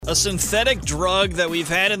A synthetic drug that we've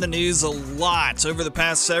had in the news a lot over the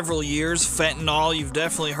past several years, fentanyl, you've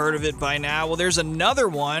definitely heard of it by now. Well, there's another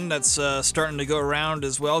one that's starting to go around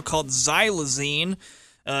as well called Xylazine.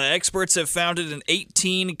 Experts have found it in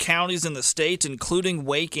 18 counties in the state, including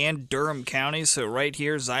Wake and Durham counties. So right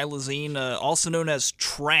here, Xylazine, also known as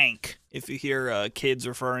Trank, if you hear kids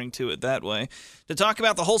referring to it that way. To talk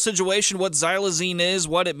about the whole situation, what Xylazine is,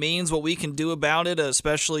 what it means, what we can do about it,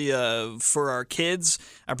 especially for our kids,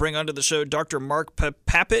 I bring onto the show Dr. Mark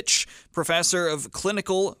Papich, professor of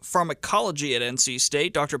clinical pharmacology at NC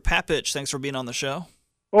State. Dr. Papich, thanks for being on the show.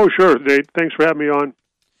 Oh, sure, Nate. Thanks for having me on.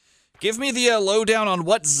 Give me the lowdown on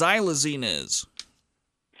what Xylazine is.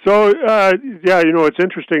 So, it's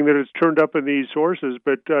interesting that it's turned up in these sources,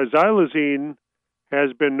 but Xylazine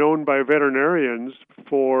has been known by veterinarians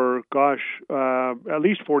for, at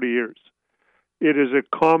least 40 years. It is a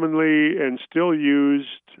commonly and still used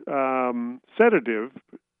sedative,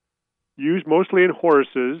 used mostly in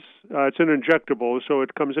horses. It's an injectable, so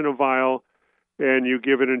it comes in a vial, and you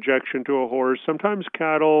give an injection to a horse, sometimes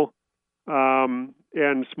cattle,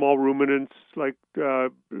 and small ruminants like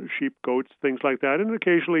sheep, goats, things like that, and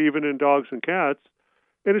occasionally even in dogs and cats.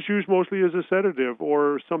 And it's used mostly as a sedative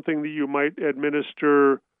or something that you might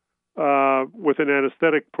administer with an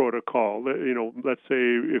anesthetic protocol. Let's say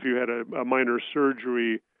if you had a minor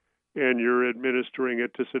surgery and you're administering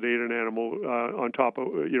it to sedate an animal on top of,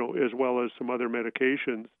 as well as some other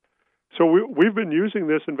medications. So we've been using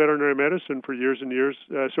this in veterinary medicine for years and years.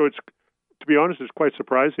 So it's, to be honest, it's quite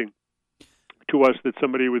surprising to us that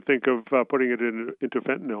somebody would think of putting it into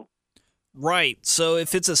fentanyl. Right. So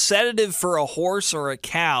if it's a sedative for a horse or a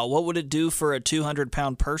cow, what would it do for a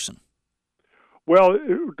 200-pound person? Well,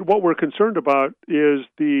 what we're concerned about is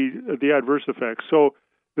the adverse effects. So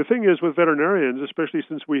the thing is with veterinarians, especially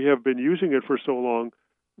since we have been using it for so long,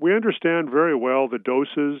 we understand very well the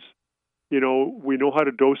doses. We know how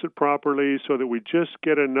to dose it properly so that we just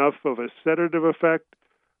get enough of a sedative effect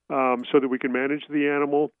so that we can manage the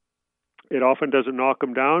animal. It often doesn't knock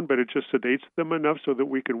them down, but it just sedates them enough so that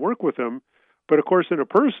we can work with them. But of course, in a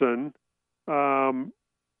person,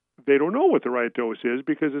 they don't know what the right dose is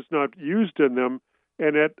because it's not used in them.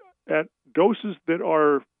 And at doses that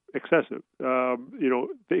are excessive,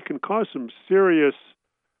 they can cause some serious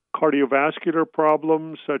cardiovascular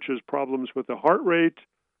problems, such as problems with the heart rate,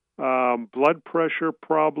 blood pressure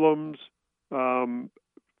problems,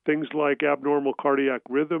 things like abnormal cardiac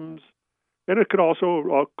rhythms. And it could also,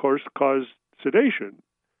 of course, cause sedation.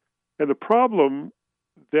 And the problem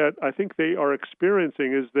that I think they are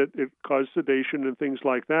experiencing is that it caused sedation and things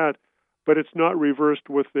like that, but it's not reversed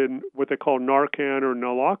within what they call Narcan or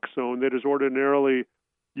naloxone that is ordinarily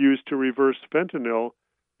used to reverse fentanyl.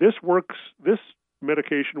 This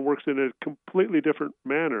medication works in a completely different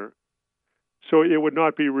manner. So it would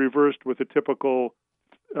not be reversed with the typical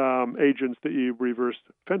agents that you reverse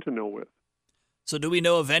fentanyl with. So do we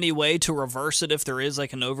know of any way to reverse it if there is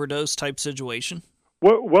like an overdose type situation?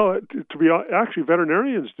 Well, actually,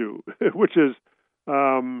 veterinarians do, which is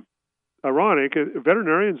ironic.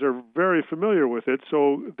 Veterinarians are very familiar with it,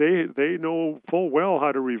 so they know full well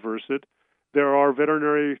how to reverse it. There are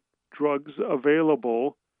veterinary drugs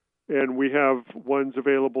available, and we have ones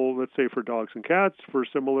available, let's say, for dogs and cats, for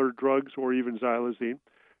similar drugs, or even Xylazine.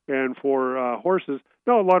 And for horses,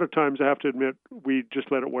 now a lot of times I have to admit we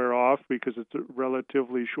just let it wear off because it's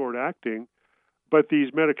relatively short-acting. But these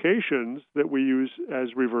medications that we use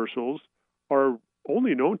as reversals are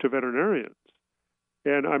only known to veterinarians.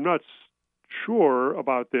 And I'm not sure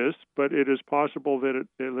about this, but it is possible that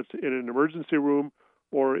let's say in an emergency room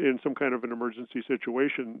or in some kind of an emergency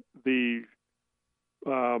situation, the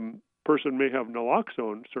person may have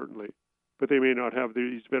naloxone, certainly, but they may not have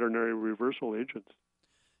these veterinary reversal agents.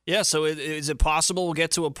 Yeah, so is it possible we'll get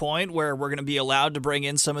to a point where we're going to be allowed to bring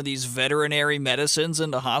in some of these veterinary medicines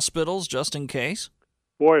into hospitals just in case?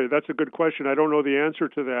 Boy, that's a good question. I don't know the answer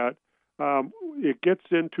to that. It gets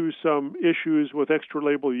into some issues with extra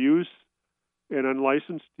label use and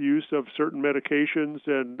unlicensed use of certain medications,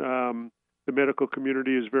 and the medical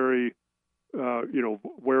community is very,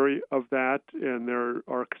 wary of that, and there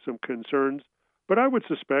are some concerns. But I would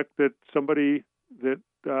suspect that somebody that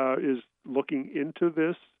is looking into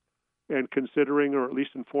this and considering, or at least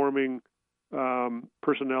informing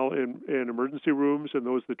personnel in emergency rooms and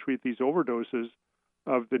those that treat these overdoses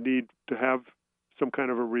of the need to have some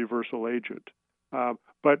kind of a reversal agent.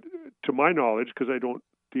 But to my knowledge, because I don't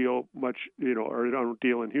deal much, or I don't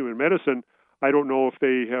deal in human medicine, I don't know if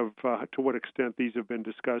they have, to what extent these have been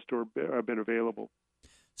discussed or have been available.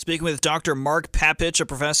 Speaking with Dr. Mark Papich, a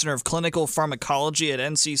professor of clinical pharmacology at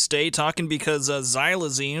NC State, talking because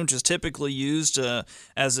xylazine, which is typically used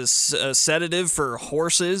as a sedative for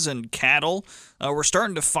horses and cattle, we're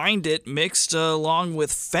starting to find it mixed along with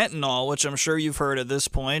fentanyl, which I'm sure you've heard at this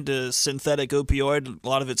point, a synthetic opioid. A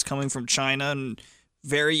lot of it's coming from China and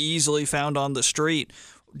very easily found on the street.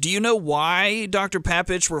 Do you know why, Dr.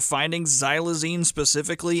 Papich, we're finding xylazine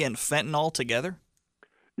specifically and fentanyl together?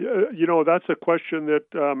 Yeah, that's a question that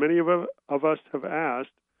many of us have asked,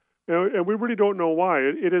 and we really don't know why.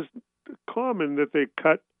 It is common that they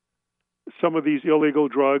cut some of these illegal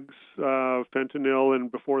drugs, fentanyl,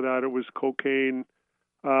 and before that it was cocaine,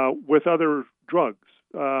 with other drugs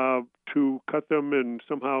to cut them and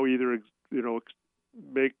somehow either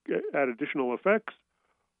add additional effects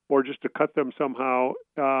or just to cut them somehow.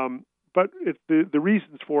 But the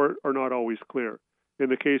reasons for it are not always clear. In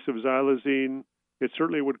the case of xylazine, it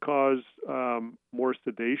certainly would cause more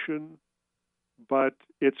sedation, but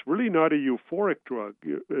it's really not a euphoric drug.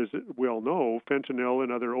 As we all know, fentanyl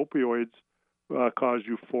and other opioids cause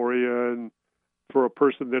euphoria, and for a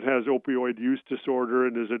person that has opioid use disorder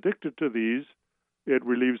and is addicted to these, it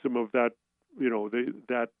relieves them of that,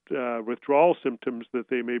 withdrawal symptoms that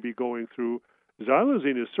they may be going through.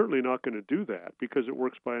 Xylazine is certainly not going to do that because it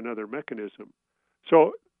works by another mechanism.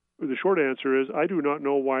 So the short answer is I do not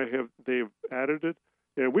know why they've added it,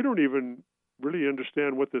 and we don't even really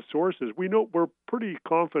understand what the source is. We're pretty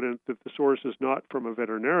confident that the source is not from a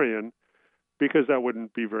veterinarian because that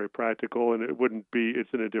wouldn't be very practical, and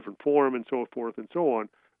it's in a different form and so forth and so on.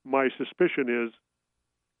 My suspicion is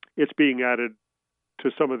it's being added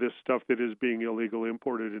to some of this stuff that is being illegally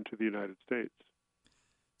imported into the United States.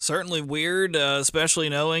 Certainly weird, especially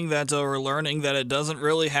knowing that we're learning that it doesn't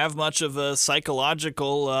really have much of a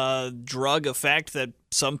psychological drug effect that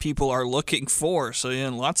some people are looking for. So,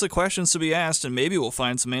 lots of questions to be asked, and maybe we'll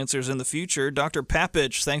find some answers in the future. Dr.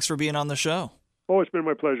 Papich, thanks for being on the show. Oh, it's been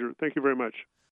my pleasure. Thank you very much.